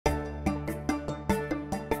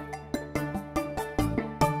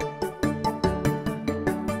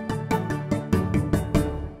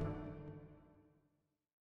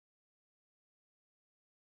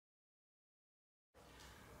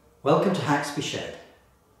Welcome to Haxby Shed.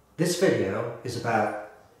 This video is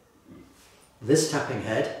about this tapping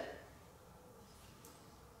head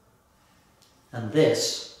and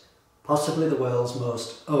this, possibly the world's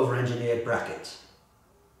most over-engineered bracket.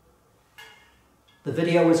 The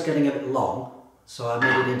video was getting a bit long, so I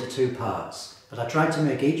made it into two parts, but I tried to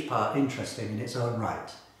make each part interesting in its own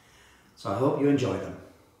right. So I hope you enjoy them.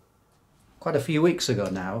 Quite a few weeks ago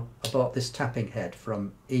now, I bought this tapping head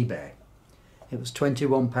from eBay. It was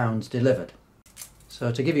 £21 delivered. So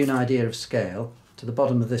to give you an idea of scale, to the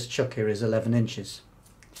bottom of this chuck here is 11 inches.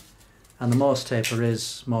 And the Morse taper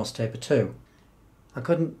is Morse taper 2. I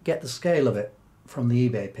couldn't get the scale of it from the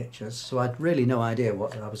eBay pictures, so I'd really no idea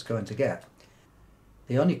what I was going to get.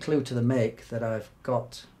 The only clue to the make that I've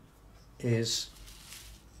got is,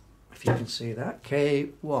 if you can see that,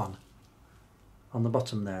 K1 on the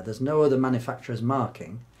bottom there. There's no other manufacturer's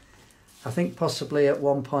marking. I think possibly at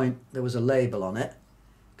one point there was a label on it,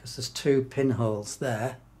 because there's two pinholes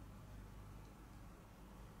there.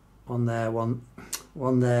 One there, one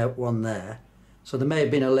there, one there. So there may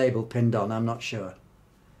have been a label pinned on, I'm not sure.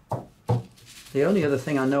 The only other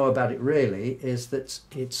thing I know about it really is that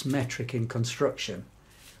it's metric in construction,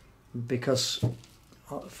 because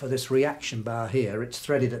for this reaction bar here it's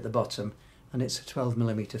threaded at the bottom and it's a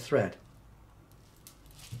 12mm thread.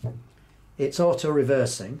 It's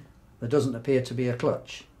auto-reversing. There doesn't appear to be a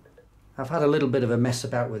clutch. I've had a little bit of a mess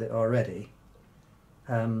about with it already.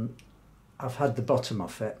 I've had the bottom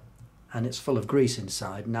off it and it's full of grease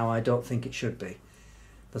inside. Now I don't think it should be.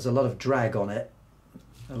 There's a lot of drag on it,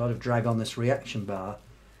 a lot of drag on this reaction bar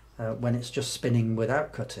when it's just spinning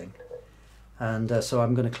without cutting. And so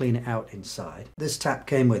I'm going to clean it out inside. This tap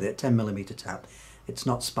came with it, 10mm tap. It's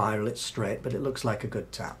not spiral, it's straight, but it looks like a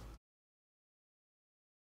good tap.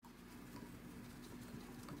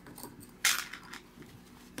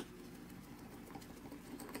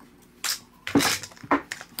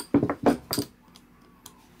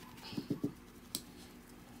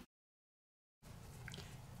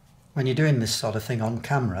 When you're doing this sort of thing on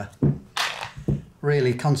camera,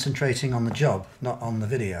 really concentrating on the job, not on the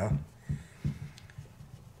video,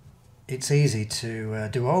 it's easy to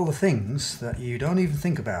do all the things that you don't even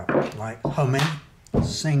think about, like humming,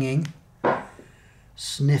 singing,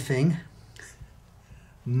 sniffing,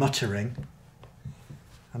 muttering,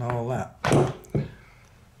 and all that.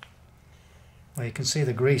 Well, you can see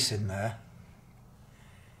the grease in there.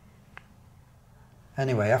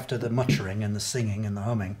 Anyway, after the muttering and the singing and the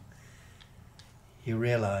humming, you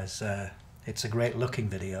realise it's a great looking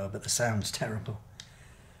video, but the sound's terrible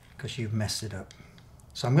because you've messed it up.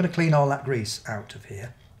 So I'm going to clean all that grease out of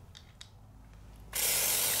here.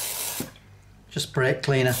 Just brake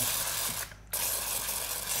cleaner.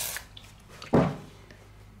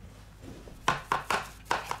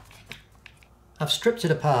 I've stripped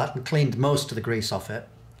it apart and cleaned most of the grease off it,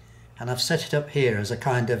 and I've set it up here as a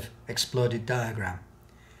kind of exploded diagram.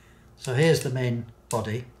 So here's the main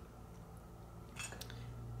body.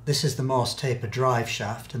 This is the Morse taper drive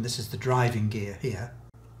shaft, and this is the driving gear here.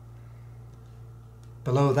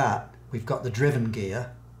 Below that we've got the driven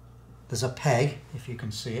gear. There's a peg, if you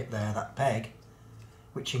can see it there, that peg,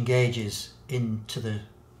 which engages into the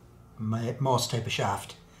Morse taper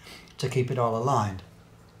shaft to keep it all aligned.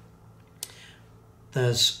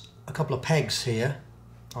 There's a couple of pegs here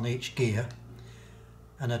on each gear,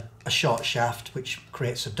 and a short shaft which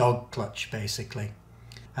creates a dog clutch basically.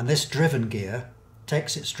 And this driven gear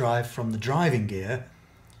takes its drive from the driving gear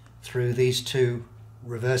through these two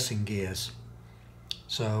reversing gears.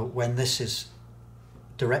 So when this is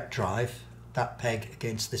direct drive, that peg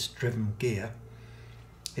against this driven gear,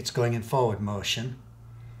 it's going in forward motion,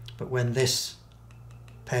 but when this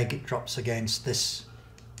peg drops against this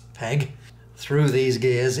peg through these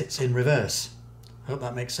gears, it's in reverse. I hope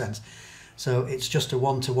that makes sense. So it's just a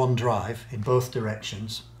one-to-one drive in both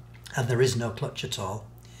directions, and there is no clutch at all.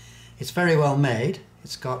 It's very well made.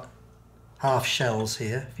 It's got half shells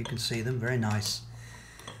here, if you can see them, very nice,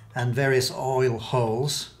 and various oil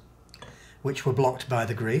holes which were blocked by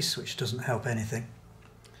the grease, which doesn't help anything.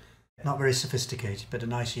 Not very sophisticated, but a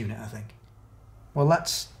nice unit, I think. Well,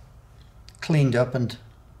 that's cleaned up and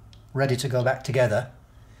ready to go back together.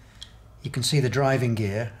 You can see the driving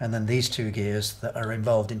gear and then these two gears that are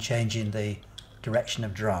involved in changing the direction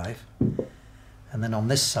of drive. And then on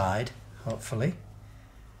this side, hopefully,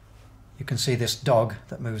 you can see this dog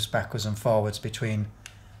that moves backwards and forwards between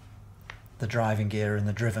the driving gear and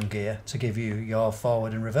the driven gear to give you your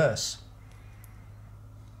forward and reverse.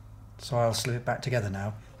 So I'll slip it back together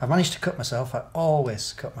now. I've managed to cut myself. I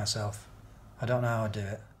always cut myself. I don't know how I do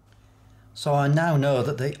it. So I now know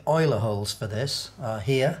that the oiler holes for this are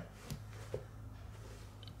here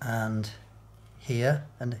and here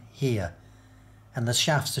and here, and the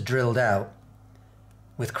shafts are drilled out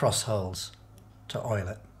with cross holes to oil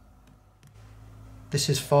it. This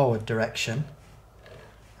is forward direction,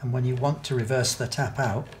 and when you want to reverse the tap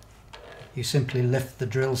out, you simply lift the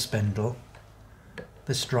drill spindle,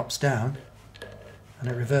 this drops down, and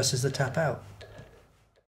it reverses the tap out.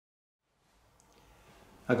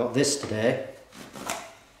 I got this today.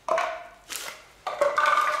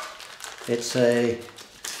 It's a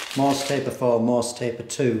Morse Taper 4, Morse Taper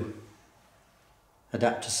 2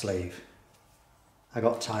 adapter sleeve. I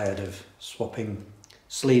got tired of swapping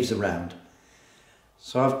sleeves around.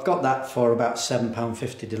 So I've got that for about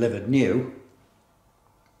 £7.50 delivered new,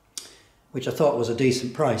 which I thought was a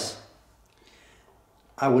decent price.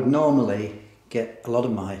 I would normally get a lot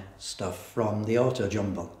of my stuff from the Auto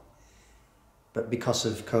Jumble, but because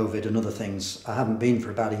of COVID and other things, I haven't been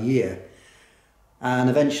for about a year. And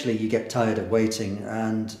eventually you get tired of waiting,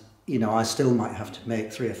 and you know, I still might have to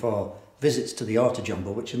make 3 or 4 visits to the Auto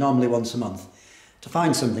Jumble, which are normally once a month, to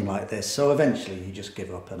find something like this. So eventually you just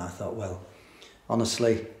give up, and I thought, well,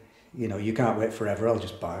 honestly, you know, you can't wait forever, I'll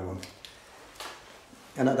just buy one.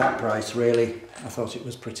 And at that price, really, I thought it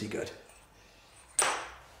was pretty good.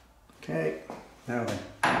 Okay, now then.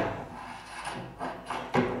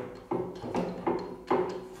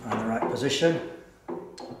 Find the right position.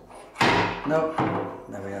 Nope,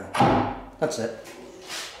 there we are. That's it.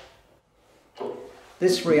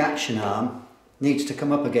 This reaction arm needs to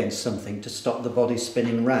come up against something to stop the body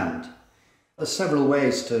spinning round. There's several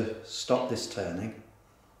ways to stop this turning.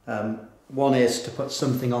 One is to put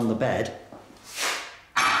something on the bed.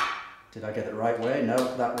 Did I get it the right way? No,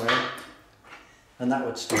 that way. And that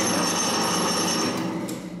would stop it.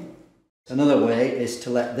 Another way is to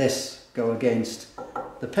let this go against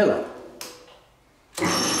the pillar.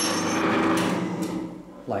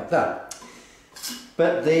 Like that.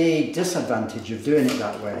 But the disadvantage of doing it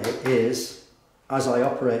that way is, as I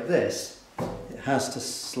operate this, it has to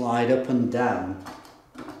slide up and down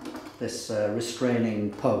this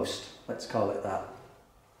restraining post, let's call it that.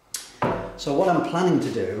 So what I'm planning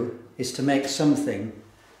to do is to make something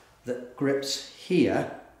that grips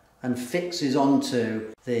here and fixes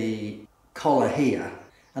onto the collar here,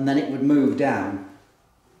 and then it would move down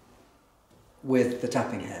with the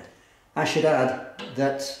tapping head. I should add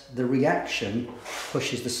that the reaction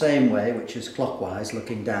pushes the same way, which is clockwise,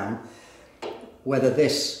 looking down. Whether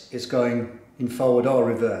this is going in forward or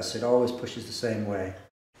reverse, it always pushes the same way.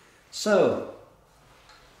 So,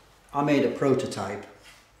 I made a prototype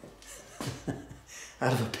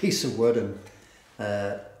out of a piece of wood and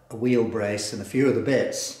a wheel brace and a few other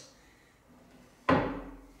bits.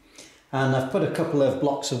 And I've put a couple of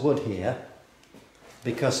blocks of wood here,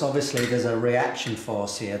 because obviously there's a reaction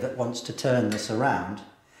force here that wants to turn this around,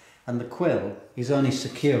 and the quill is only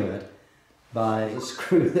secured by a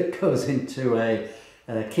screw that goes into a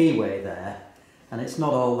keyway there, and it's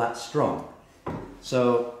not all that strong.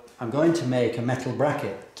 So I'm going to make a metal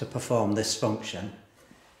bracket to perform this function,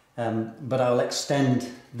 but I'll extend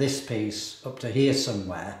this piece up to here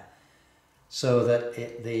somewhere so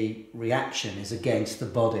that the reaction is against the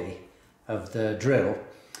body of the drill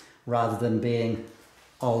rather than being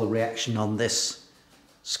all the reaction on this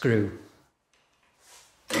screw.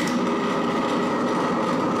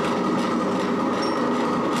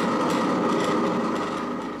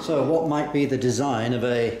 So what might be the design of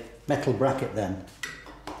a metal bracket then?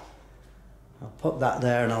 I'll put that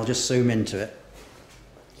there and I'll just zoom into it.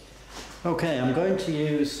 Okay, I'm going to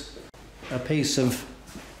use a piece of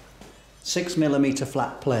 6mm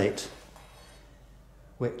flat plate,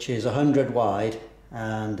 which is 100 wide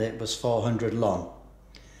and it was 400 long.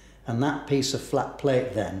 And that piece of flat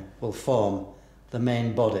plate then will form the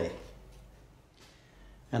main body.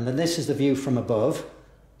 And then this is the view from above.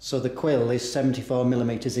 So the quill is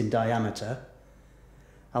 74mm in diameter.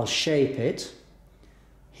 I'll shape it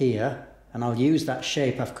here, and I'll use that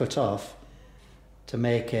shape I've cut off to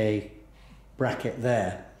make a bracket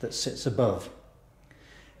there that sits above.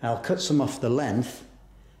 I'll cut some off the length,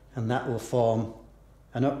 and that will form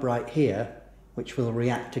an upright here which will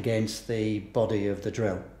react against the body of the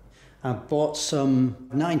drill. I've bought some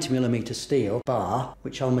 90mm steel bar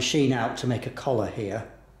which I'll machine out to make a collar here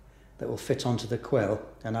that will fit onto the quill,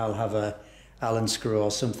 and I'll have a Allen screw or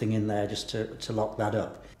something in there just to lock that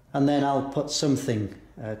up. And then I'll put something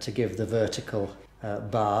to give the vertical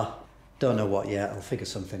bar. Don't know what yet, I'll figure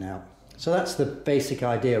something out. So that's the basic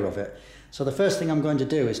idea of it. So the first thing I'm going to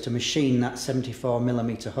do is to machine that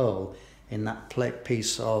 74mm hole in that plate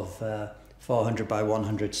piece of 400 by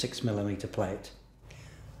 100 6mm plate.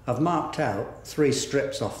 I've marked out 3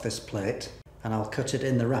 strips off this plate, and I'll cut it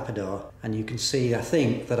in the Rapador, and you can see, I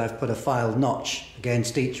think, that I've put a filed notch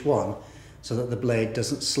against each one so that the blade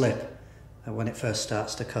doesn't slip when it first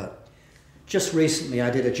starts to cut. Just recently I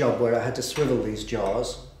did a job where I had to swivel these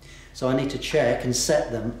jaws, so I need to check and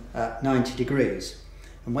set them at 90 degrees.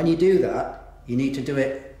 And when you do that, you need to do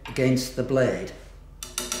it against the blade,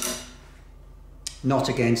 not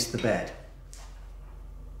against the bed.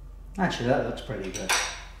 Actually, that looks pretty good.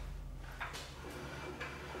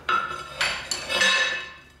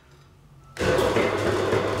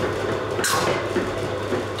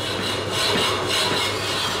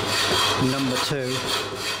 Number 2.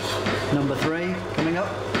 Number 3 coming up.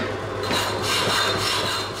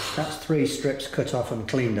 That's 3 strips cut off and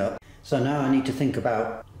cleaned up. So now I need to think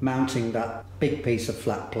about mounting that big piece of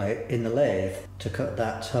flat plate in the lathe to cut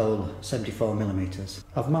that hole 74mm.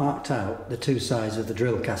 I've marked out the 2 sides of the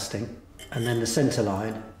drill casting and then the centre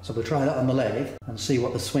line, so we'll try that on the lathe and see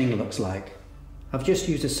what the swing looks like. I've just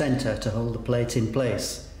used a centre to hold the plate in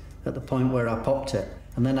place at the point where I popped it,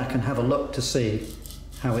 and then I can have a look to see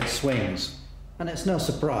how it swings. And it's no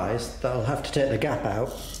surprise that I'll have to take the gap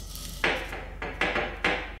out,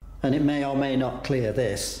 and it may or may not clear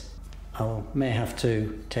this. I may have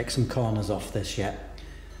to take some corners off this yet.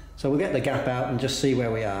 So we'll get the gap out and just see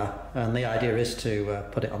where we are, and the idea is to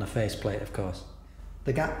put it on a faceplate, of course.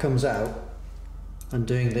 The gap comes out and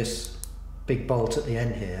doing this big bolt at the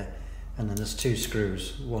end here, and then there's 2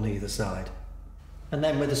 screws, one either side. And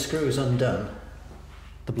then with the screws undone,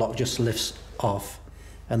 the block just lifts off,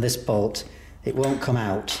 and this bolt, it won't come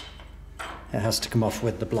out. It has to come off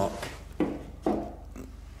with the block.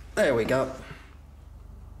 There we go.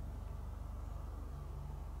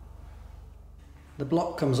 The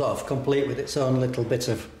block comes off complete with its own little bit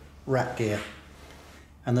of rat gear,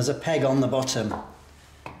 and there's a peg on the bottom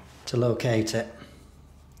to locate it.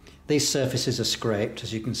 These surfaces are scraped,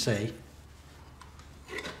 as you can see.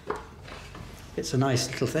 It's a nice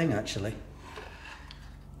little thing, actually.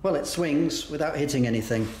 Well, it swings without hitting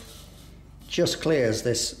anything. Just clears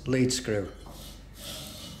this lead screw.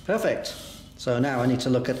 Perfect. So now I need to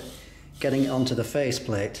look at getting it onto the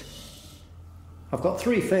faceplate. I've got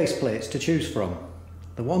 3 faceplates to choose from.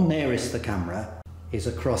 The one nearest the camera is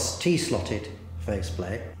a cross T-slotted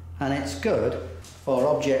faceplate, and it's good for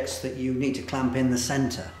objects that you need to clamp in the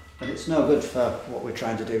centre, but it's no good for what we're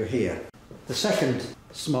trying to do here. The second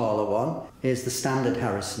smaller one is the standard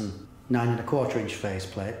Harrison 9¼ inch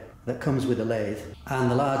faceplate that comes with a lathe,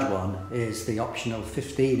 and the large one is the optional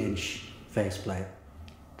 15-inch faceplate.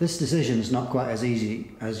 This decision is not quite as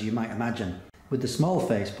easy as you might imagine. With the small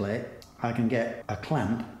faceplate, I can get a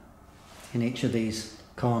clamp in each of these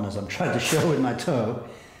corners. I'm trying to show with my toe,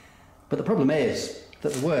 but the problem is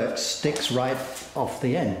that the work sticks right off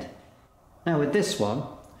the end. Now with this one,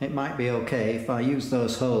 it might be okay if I use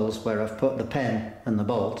those holes where I've put the pen and the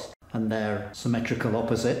bolt, and they're symmetrical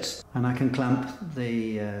opposites, and I can clamp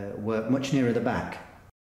the work much nearer the back.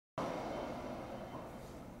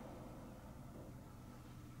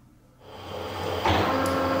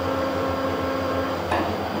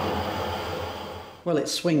 Well, it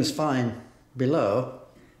swings fine below,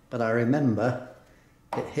 but I remember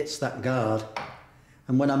it hits that guard.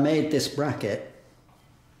 And when I made this bracket,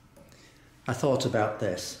 I thought about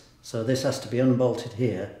this. So this has to be unbolted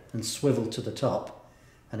here and swiveled to the top,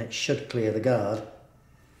 and it should clear the guard.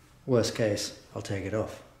 Worst case, I'll take it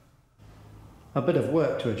off. A bit of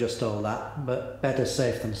work to adjust all that, but better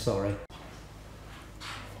safe than sorry.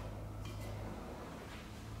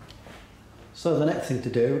 So the next thing to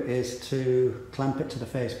do is to clamp it to the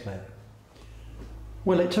faceplate.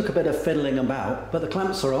 Well, it took a bit of fiddling about, but the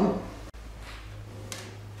clamps are on.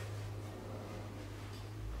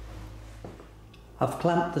 I've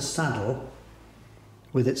clamped the saddle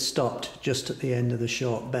with it stopped just at the end of the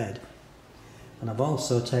short bed, and I've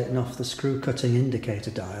also taken off the screw cutting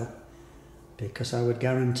indicator dial, because I would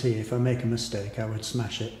guarantee if I make a mistake I would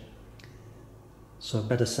smash it. So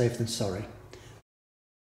better safe than sorry.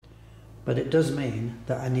 But it does mean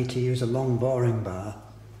that I need to use a long boring bar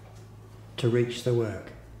to reach the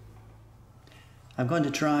work. I'm going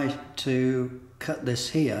to try to cut this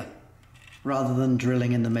here rather than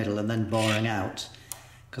drilling in the middle and then boring out,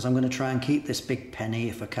 because I'm going to try and keep this big penny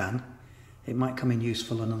if I can. It might come in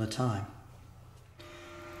useful another time.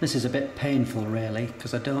 This is a bit painful really,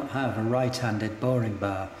 because I don't have a right-handed boring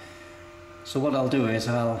bar. So what I'll do is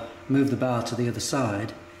I'll move the bar to the other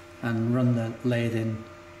side and run the lathe in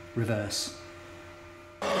reverse.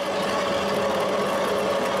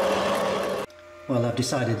 Well, I've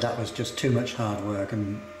decided that was just too much hard work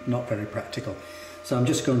and not very practical. So I'm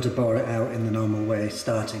just going to bore it out in the normal way,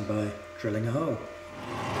 starting by drilling a hole.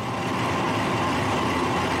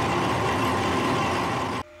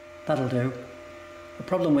 That'll do. The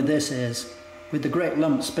problem with this is, with the great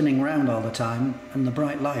lump spinning round all the time and the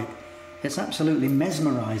bright light, it's absolutely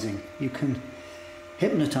mesmerising. You can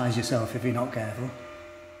hypnotise yourself if you're not careful.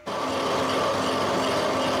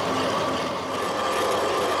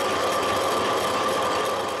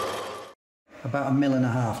 About 1.5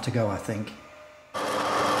 mil to go, I think.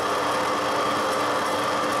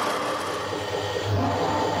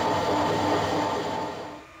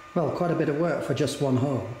 Well, quite a bit of work for just one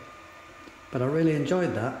hole, but I really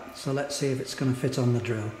enjoyed that, so let's see if it's going to fit on the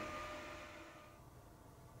drill.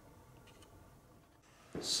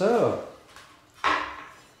 So,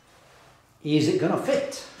 is it going to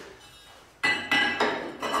fit?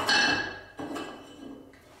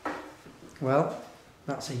 Well,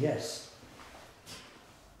 that's a yes.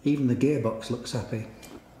 Even the gearbox looks happy.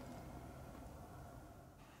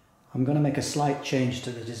 I'm going to make a slight change to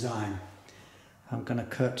the design. I'm going to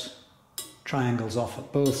cut triangles off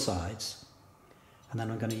at both sides, and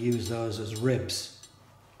then I'm going to use those as ribs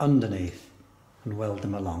underneath and weld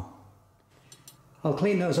them along. I'll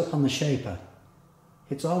clean those up on the shaper.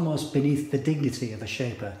 It's almost beneath the dignity of a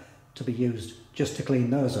shaper to be used just to clean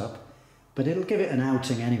those up, but it'll give it an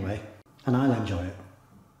outing anyway, and I'll enjoy it.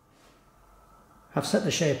 I've set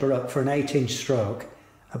the shaper up for an 8-inch stroke,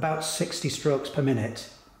 about 60 strokes per minute,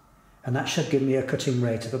 and that should give me a cutting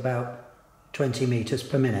rate of about 20 metres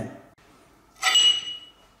per minute.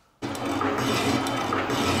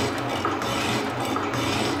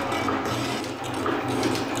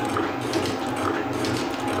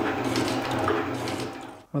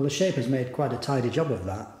 Well, the shaper's made quite a tidy job of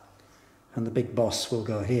that, and the big boss will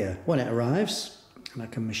go here when it arrives, and I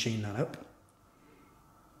can machine that up.